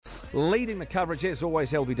Leading the coverage, as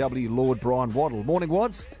always, LBW Lord Bryan Waddle. Morning,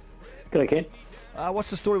 Wads. Good, Ken.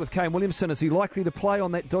 What's the story with Kane Williamson? Is he likely to play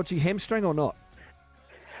on that dodgy hamstring or not?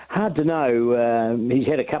 Hard to know. He's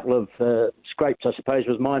had a couple of scrapes, I suppose,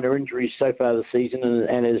 with minor injuries so far this season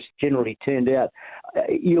and has generally turned out.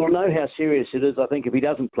 You'll know how serious it is, I think, if he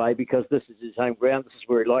doesn't play, because this is his home ground. This is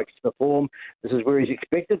where he likes to perform. This is where he's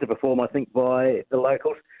expected to perform, I think, by the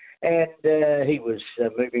locals. And he was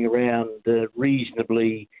moving around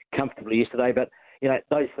reasonably comfortably yesterday. But,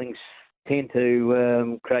 those things tend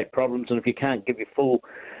to create problems. And if you can't give your full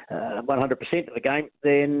 100% of the game,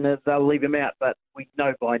 then they'll leave him out. But we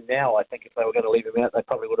know by now, I think, if they were going to leave him out, they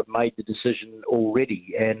probably would have made the decision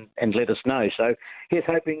already and let us know. So here's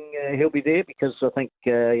hoping he'll be there, because I think,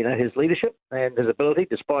 his leadership and his ability,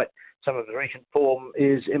 despite some of the recent form,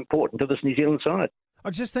 is important to this New Zealand side. I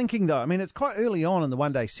was just thinking, though, it's quite early on in the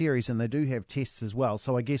one-day series, and they do have tests as well,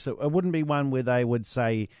 so I guess it wouldn't be one where they would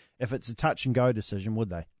say, if it's a touch-and-go decision, would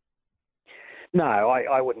they? No,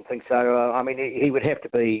 I wouldn't think so. He would have to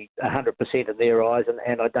be 100% in their eyes,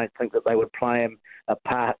 and I don't think that they would play him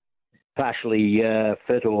partially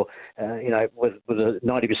fit or, with a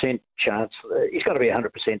 90% chance. He's got to be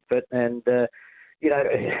 100% fit, and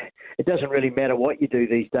it doesn't really matter what you do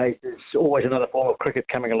these days. There's always another form of cricket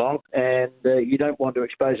coming along, and you don't want to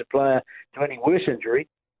expose a player to any worse injury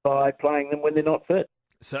by playing them when they're not fit.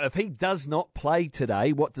 So if he does not play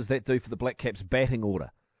today, what does that do for the Black Caps' batting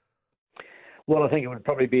order? Well, I think it would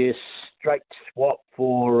probably be a straight swap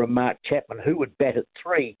for Mark Chapman, who would bat at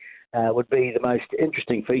 3, would be the most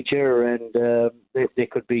interesting feature, and there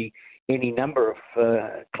could be any number of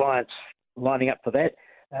clients lining up for that.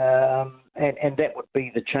 And that would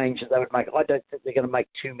be the change that they would make. I don't think they're going to make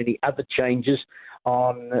too many other changes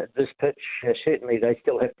on this pitch. Certainly they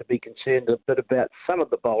still have to be concerned a bit about some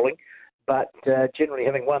of the bowling, but generally,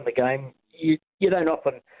 having won the game, you don't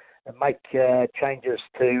often make changes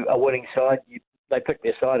to a winning side. They pick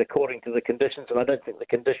their side according to the conditions, and I don't think the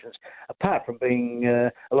conditions, apart from being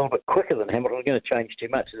a little bit quicker than Hamilton, are going to change too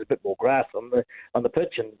much. There's a bit more grass on the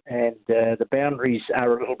pitch, and the boundaries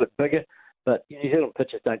are a little bit bigger. But New Zealand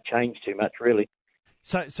pitches don't change too much, really.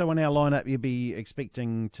 So in our lineup, you'd be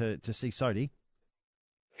expecting to see Sodhi?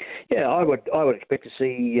 Yeah, I would expect to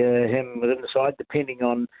see him within the side, depending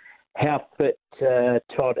on how fit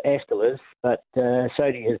Todd Astle is. But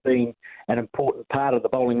Sodhi has been an important part of the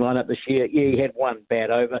bowling lineup this year. Yeah, he had one bad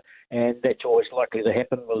over, and that's always likely to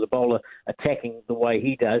happen with the bowler attacking the way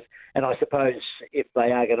he does. And I suppose if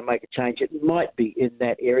they are going to make a change, it might be in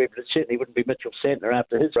that area, but it certainly wouldn't be Mitchell Santner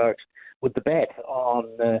after his strokes with the bat on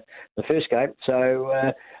the first game. So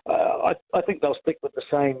I think they'll stick with the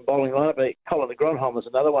same bowling lineup. Colin de Grandhomme is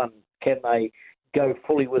another one. Can they go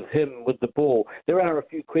fully with him with the ball? There are a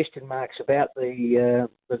few question marks about the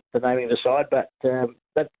naming of the side, but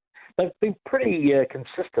they've been pretty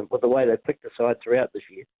consistent with the way they've picked the side throughout this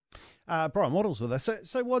year. Bryan Waddle's with us.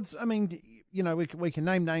 So Wads, we can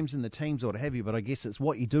name names in the teams or what have you, but I guess it's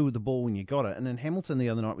what you do with the ball when you got it. And in Hamilton the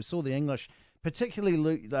other night, we saw the English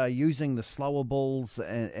particularly using the slower balls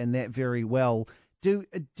and that very well. Do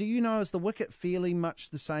you know, is the wicket fairly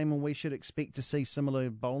much the same, and we should expect to see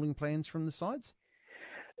similar bowling plans from the sides?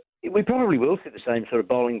 We probably will see the same sort of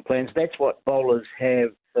bowling plans. That's what bowlers have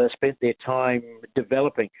spent their time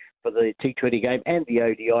developing for the T20 game and the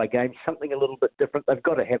ODI game, something a little bit different. They've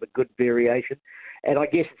got to have a good variation. And I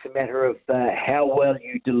guess it's a matter of how well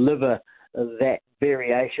you deliver that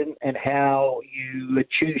variation and how you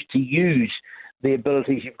choose to use the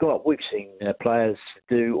abilities you've got. We've seen players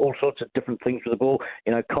do all sorts of different things with the ball.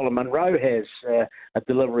 Colin Munro has a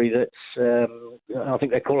delivery that's, I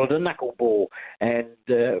think they call it a knuckleball. And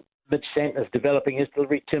Mitch Santner's developing his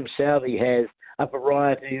delivery. Tim Southey has a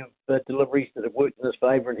variety of deliveries that have worked in his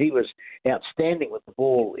favour, and he was outstanding with the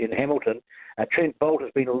ball in Hamilton. Trent Boult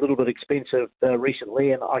has been a little bit expensive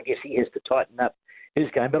recently, and I guess he has to tighten up his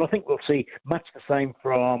game. But I think we'll see much the same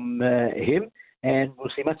from him, and we'll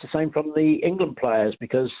see much the same from the England players,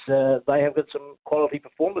 because they have got some quality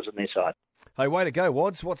performers in their side. Hey, way to go,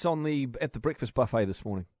 Wads. What's at the breakfast buffet this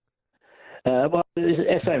morning? Well,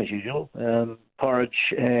 it's same as usual.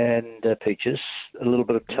 Porridge and peaches, a little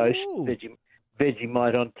bit of toast,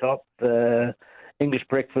 Vegemite on top, English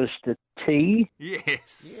breakfast, tea.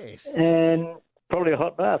 Yes. And probably a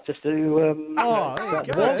hot bath just to...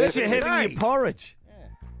 whilst you're having your porridge.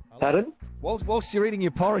 Yeah. Pardon? Whilst you're eating your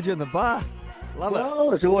porridge in the bath. Love it. Well,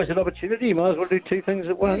 there's always an opportunity. You might as well do two things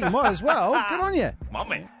at once. You might as well. Good on you. My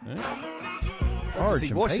man. Yeah. Does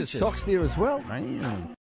he wash his socks there as well? Man.